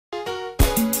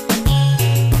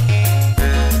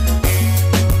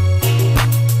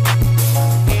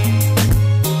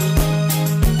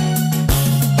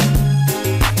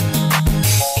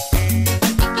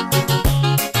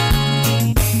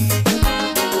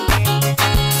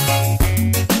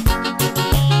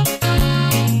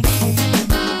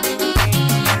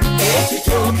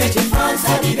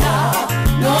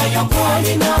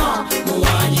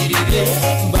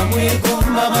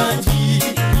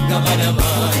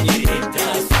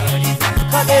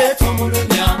kabeto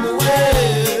mulunyamuwe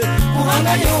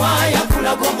kubanga yewaya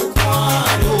kulago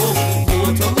mukwano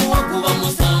otomuwa kuba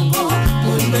musango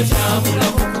mulime kyabula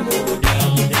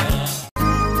kukumubudabuda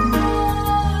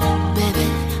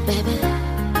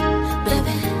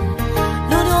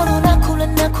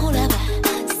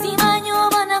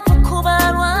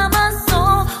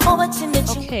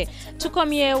Okay,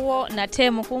 tukomyewo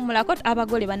nate mukumulako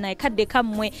abagole bannaye kadde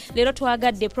kammwe leero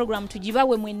twagadde program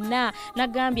tugibawe mwenna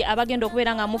nagambye abagenda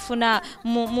okubeera nga mufuna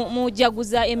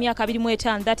mujaguza emyaka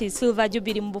 25 that is silver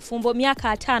jubilee mu bufumbo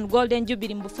myaka 5 golden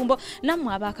jubilee mu bufumbo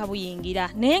nammwe abakabuyingira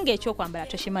naye ng'ekyokwambala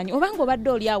toshimanyi obanga obadde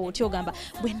oli awo otyo ogamba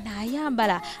bwe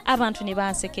naayambala abantu ne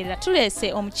bansekerera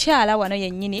tuleese omukyala wano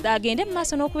yennyini agende mu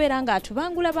maaso n'okubeera nga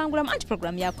atubangulabangulamu anti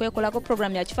program yakwekolako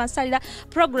program ya Kifansalira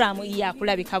program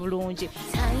yakulabika bulungi.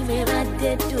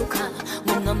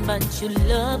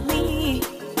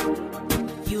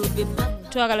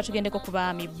 Twagala tugendeko ku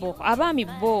baami bo abaami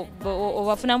bo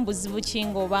obafunamu buzibu ki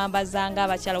ng'obambazanga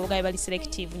abakyala obugabe bali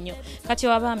selective nnyo kati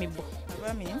abaami bo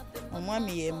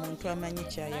omwami ye muntu amanyi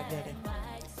kyayagala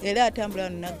era atambula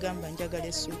n'agamba njagala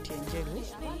essuuti enjeru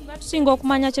batusinga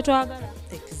okumanya kye twagala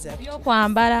exactly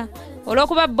by'okwambala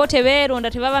olw'okuba bo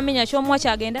tebeeronda tebabamenya ky'omuwa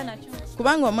kyagenda nakyo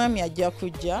kubanga omwami ajja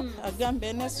kujja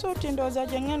agambe n'essuuti ndowooza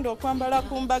gye ngenda okwambala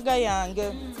ku mbaga yange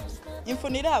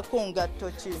nfuniraako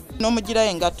ngatto ki n'omugirayo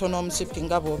engatto n'omusipi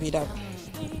nga bw'obiraba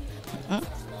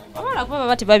obala kuba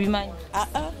baba tebabimanyi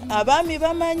abaami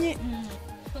bamanyi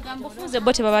kugamba ofunze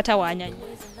bo tebabatawaanyanya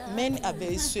men are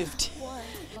very swift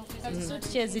suuti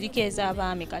kyeziriko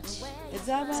ez'abaami kati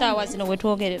saawa zino bwe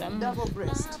twogerera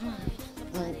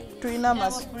tulina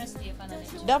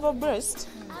double breast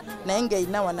naye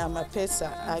ng'erina wano amapeesa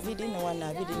 2 ne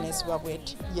wano 2 n'esiba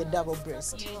bweti ye double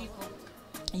breast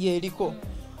yeeriko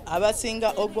abasinga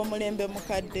ogw'omulembe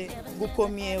mukadde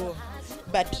gukomyewo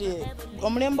but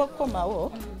omulembe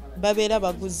okukomawo babeera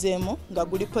baguzeemu nga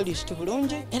guli polished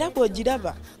bulungi era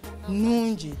bw'ogiraba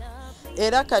nungi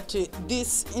era kati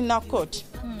this inner coat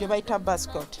gye bayita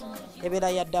bascot ebeera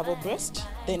ya double breast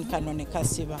then kano ne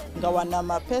kasiba nga wana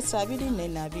amapeesa 2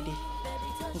 n'eno 2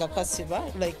 nga kasiba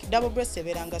like double breast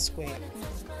ebeera nga square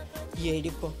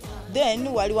yeeriko then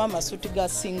waliwo amasuuti ga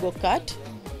single cut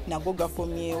nago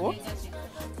gakomyewo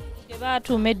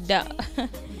tebaatuuma edda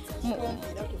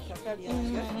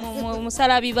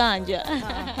musala bibanja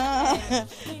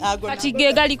kati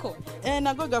ge galiko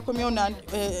nago gakomyewo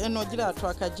eno gira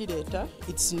twakagireeta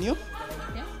its new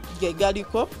ge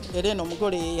galiko era eno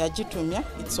omugole ye yagitumya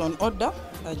its on order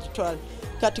agitwala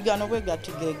kati gano bwe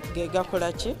gati ge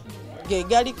gakola ki ge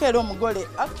galiko era omugole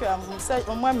actually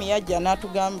omwami yajja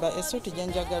n'atugamba essuuti gye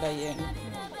njagala yeeno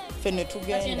ffe ne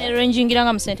tugenda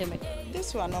rangingiranga mu centimeter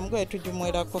this one omugole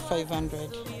tugimwerako 500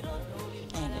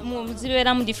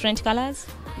 zibeera mu different colors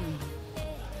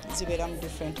zibeera mu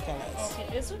different colors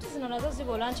essuuti zino nazo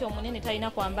zibola nti omunene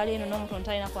talina kwambala eno n'omutono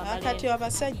talina kwambala kati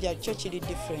abasajja kyo kiri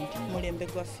different mulembe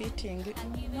gwa fitting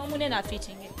n'omunene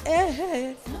afitting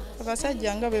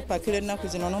abasajja nga bepakira ennaku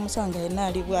zino n'omusanga yenna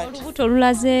ali bw'ati olubuto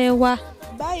lulazeewa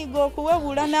bayiga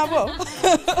okuwebula nabo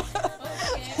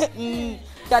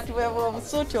kati bweba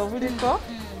obusuuti obuliko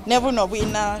ne buno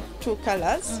bulina 2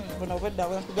 colors buno bwedda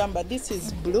bwenkugamba this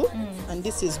is blue and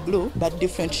this is blue but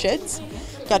different shades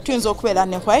kati tuyinza okubeera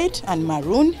ne white and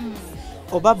maroon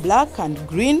oba black and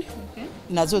green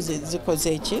nazo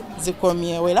zikoze eki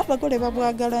zikomyewo era abagole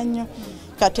babwagala nnyo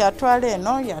kati atwala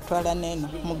eno yatwala n'eno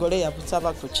mugole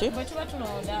yabusaba ku ki bwe tuba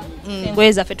tulonda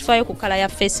engoye zaffe tufaayo ku kala ya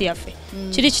face yaffe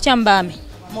kiri kitya mu baami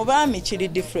mu baami kiri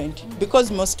different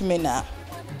because most men are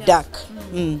dark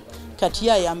kati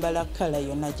yayambala kala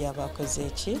yonna gy'abakoze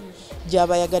eki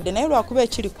gy'abayagadde naye lwakuba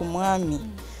ekiri ku mwami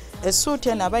essuuti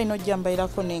eno aba alina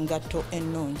ojjambalirako n'engatto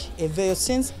ennungi eveeyo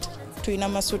since tulina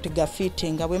amasuuti ga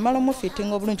fittinga bwemala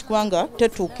omufittinga obulungi kubanga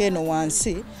tetuuka eno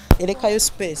wansi erekayo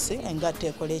space engatto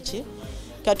ekola eki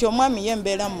kati omwami ye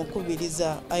mbeera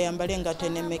mukubiriza ayambale engatto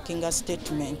ne making a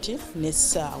statement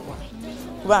n'essaawa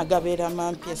kubanga gabeera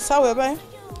mampi essaawa eba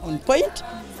on point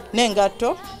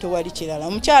n'engatto tewali kirala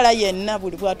omukyala yenna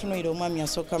buli bwatunuira omwami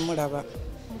asooka mulaba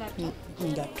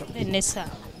engatto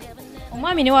n'essaawa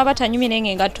omwami ne waba tanyumi naye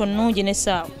ng'engatto nnungi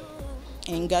n'essaawa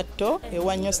engatto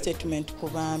ewa nnyo statement ku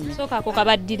baami sooka ako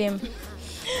kabaddiremu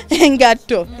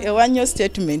engatto ewa nnyo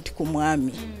statement ku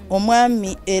mwami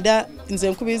omwami era nze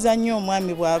nkubiriza nnyo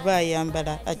omwami bw'aba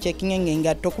ayambala acekinge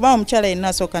ng'engatto kuba omukyala yenna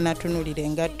asooka n'atunulira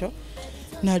engatto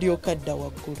n'alyoka adda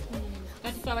waggulu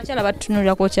abakyala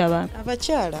batutunulirako kyabaami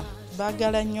abakyala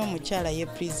baagala nnyo omukyala ye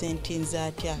presentinze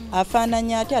atya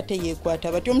afaananya atya ate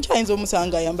yeekwata bati omukyala yinza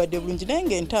omusanga ayambadde bulungi naye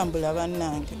ng'entambula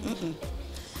bannange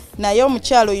naye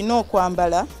omukyala olina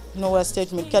okwambala nowa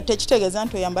statement kati ekitegeeza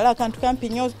nti oyambala akantu kampi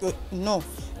nnyo no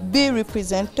be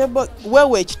representable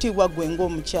wewe ekitiibwa gwe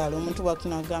ng'omukyalo omuntu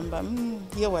bwatunagamba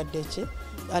yewadde ki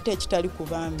ate ekitali ku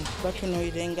baami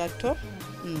batunuulira engatto.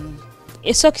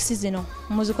 Esokisi zino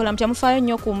muzikola mutya mufaayo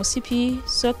nnyo ku musipi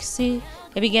sokisi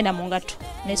ebigenda mu ngatto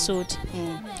ne suuti.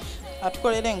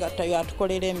 Atukolera engatto yo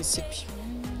atukolera emisipi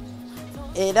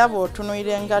era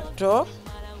bw'otunuulira engatto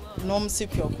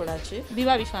n'omusipi okola ki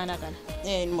biba bifaanagana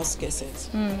in most cases.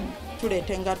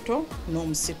 Tuleeta engatto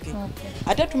n'omusipi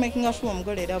ate tumakinga sure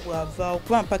omugole era bw'ava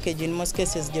okuba package in most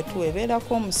cases gye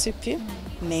tuweebeerako omusipi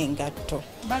n'engatto.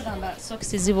 Bagamba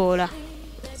sokisi ziboola.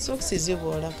 Sokisi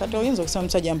ziboola kati oyinza okusoma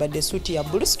omusajja yambadde suuti ya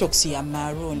blue stokisi ya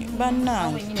maroon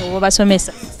bannange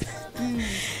obasomesa.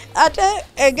 Ate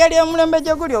egeri omulembe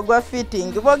gye guli ogwa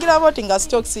fitting bwogiraba oti nga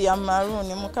stokisi ya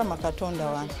maroon mukama katonda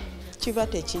wange kiba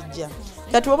tekijja.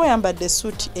 Kati oba yambadde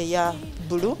suuti eya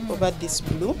blue oba this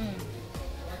blue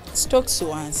stokisi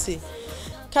wansi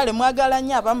kale mwagala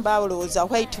nnyo abamu balowooza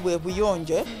white bwe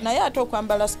buyonjo naye ate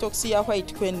okwambala stokisi ya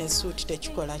white kwene suuti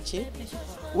tekikola ki.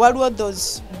 Waliwo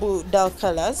those dull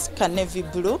colors ka navy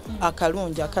blue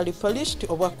akalungi akali polished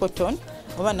oba cotton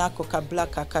oba nako ka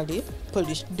black akali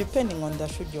polished depending on the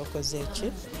shoe gyokoze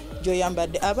eki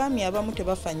gyoyambadde. Abaami abamu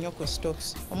tebafa nnyo ku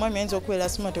stocks. Omwami ayinza okubeera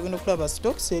sima tegenda okulaba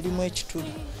stocks erimu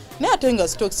ekituli naye ate nga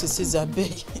stocks si za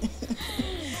bbeeyi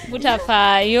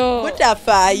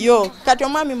butafaayo kati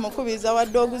omwami mukubiriza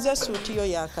wadde oguze suuti yo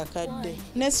yakakadde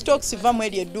ne stocks vamu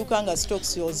eri edduuka nga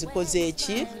stocks ozikoze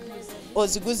eki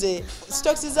oziguze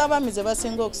stocks z'abaami ze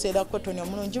basinga okuseera kotoni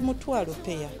omulungi mutwalo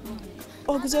peya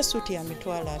oguze suuti ya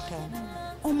mitwalo 5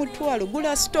 omutwalo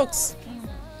gula stocks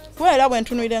kuba bwe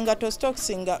ntunuulira engatto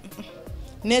stocks nga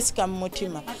nesika mu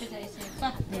mutima.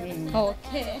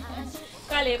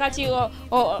 Kale kati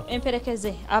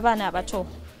emperekeze abaana abato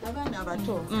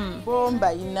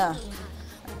bomba ina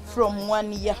from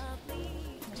 1 year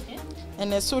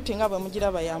ene suuti nga bwe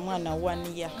mugiraba ya mwana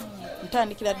 1 year.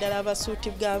 Ntandikira ddala abasuuti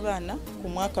bw'abaana ku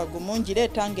mwaka gumu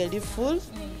ngireeta ng'eri full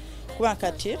kuba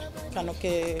kati kano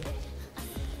ke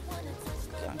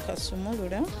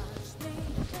kasumulula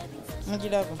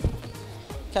mugiraba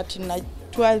kati na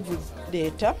 12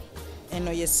 leeta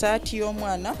eno ye saati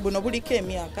y'omwana buno buliko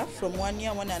emyaka from 1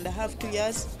 year 1.5 2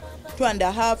 years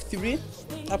 2.5 3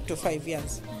 up to 5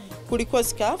 years. Kuliko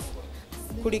scarf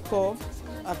kuliko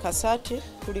akasaati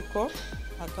kuliko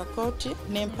akakooti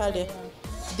n'empale.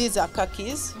 These are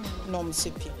khakis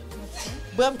n'omusipi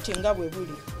bwe buti nga bwe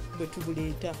buli bwe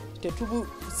tubuleeta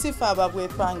sifa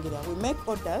ababwepangira we make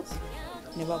orders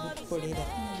ne babutukolera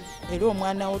era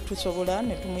omwana wo tusobola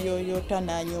ne tumuyoyota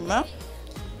n'anyuma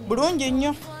bulungi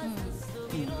nnyo.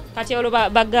 Kati olwo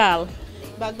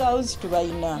bagirls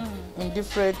tubayina in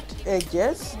different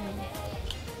ages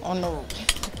ono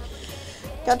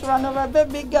kati bano ba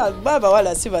baby girl baba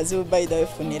wala si bazibu by the way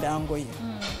funira ngoye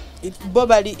bo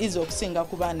bali izo okusinga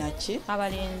ku baana ki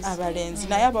abalenzi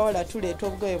naye abawala tuleeta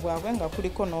obugoye bwabwe nga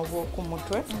kuliko n'obw'oku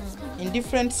mutwe in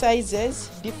different sizes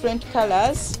different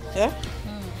colors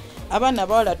abaana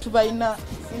abawala tubayina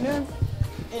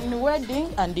in wedding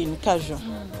and in casual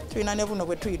tulina ne buno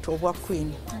bwe tuyita obwa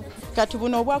queen. Kati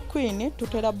buno obwa queen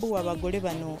tutera buwa abagole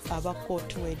bano aba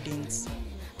court weddings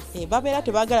babeera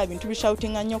tebaagala bintu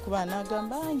bishoutinga nnyo kuba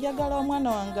n'agamba njagala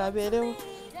omwana wange abeerewo.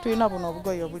 Tulina buno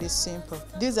obugoye obuli simple.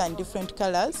 These are in different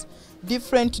colors,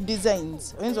 different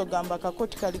designs. Oyinza ogamba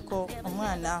akakoti kaliko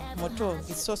omwana muto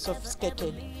is so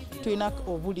sophisticated. Tulina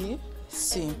obuli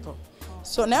simple.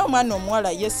 So naye omwana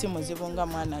omuwala ye si muzibu nga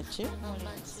mwana ki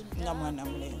nga mwana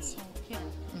mulenzi.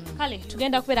 Kale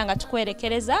tugenda kubeera nga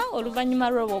tukwerekereza oluvannyuma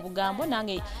lw'obwo obugambo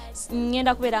nange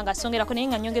ngenda kubeera nga songerako naye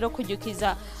nga nyongera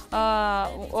okujjukiza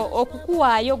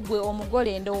okukuwaayo gwe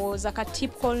omugole ndowooza ka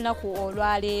tip k'olunaku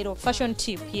olwaleero fashion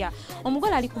tip ya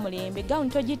omugole ali ku mulembe gawuni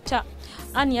togitta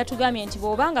ani yatugambye nti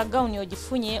bw'obanga gawuni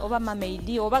ogifunye oba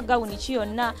mamaidi oba gawuni ki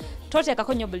yonna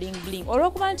toteekako nnyo bling bling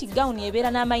olw'okuba nti gawuni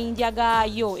ebeera n'amayinja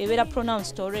gaayo ebeera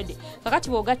pronounced already kakati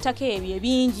bw'ogattako ebyo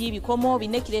ebingi bikomo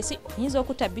binekiresi oyinza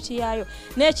okutta biti yaayo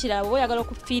n'ekirala bw'oba oyagala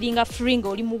okufiiringa free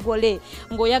ng'oli mugole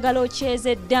ng'oyagala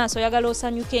okyeze dance oyagala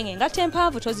osanyuke ng'engatta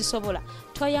empanvu tozisobola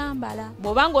toyambala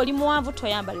bw'obanga oli muwanvu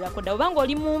toyambalirako dda bw'obanga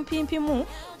oli mumpimpimu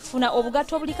funa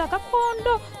obugatto obuliko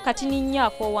akakondo kati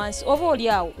ninnyaako wansi oba oli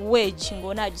awo wedge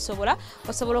ng'onaagisobola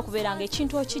osobola okubeera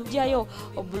ng'ekintu okijjayo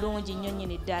obulungi nnyo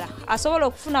nnyini ddala asobola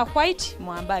okufuna white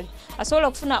mwambale asobola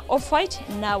okufuna off white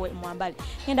naawe mwambale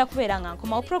ngenda kubeera nga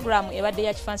nkomawo programu ebadde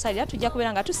ya Kifansalira tujja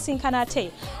kubeera nga tusinkana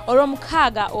ate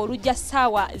olw'omukaaga olujja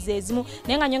ssaawa zezimu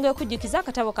naye nga nyongera okujjukiza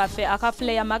akatabo kaffe aka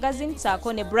Flyer magazine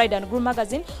saako ne Bride and Groom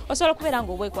magazine osobola okubeera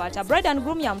ng'obwekwata Bride and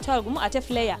Groom ya mutwalo gumu ate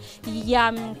Flyer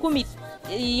ya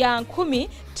ya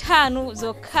 15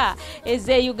 zokka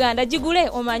eze Uganda. Gigule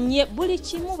omanye buli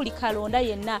kimu buli kalonda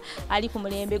yenna ali ku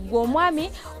mulembe gw'omwami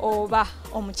oba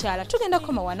omukyala. Tugenda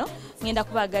koma wano ngenda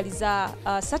kubagaliza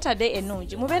Saturday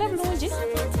ennungi. Mubeere bulungi.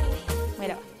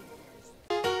 Mwera.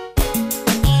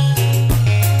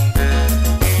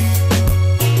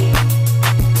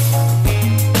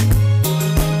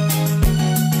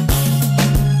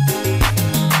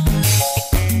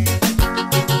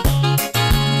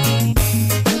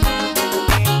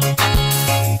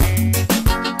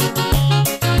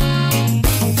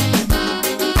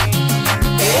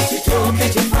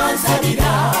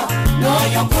 Kifansalira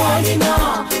noyo kwalina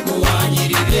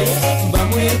muwanyirire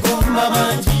mbamwegomba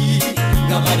bangi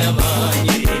nga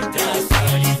banamanyire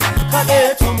tasaliza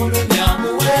kabeto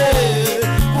mulunyamuwe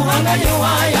kubanga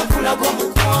yewaya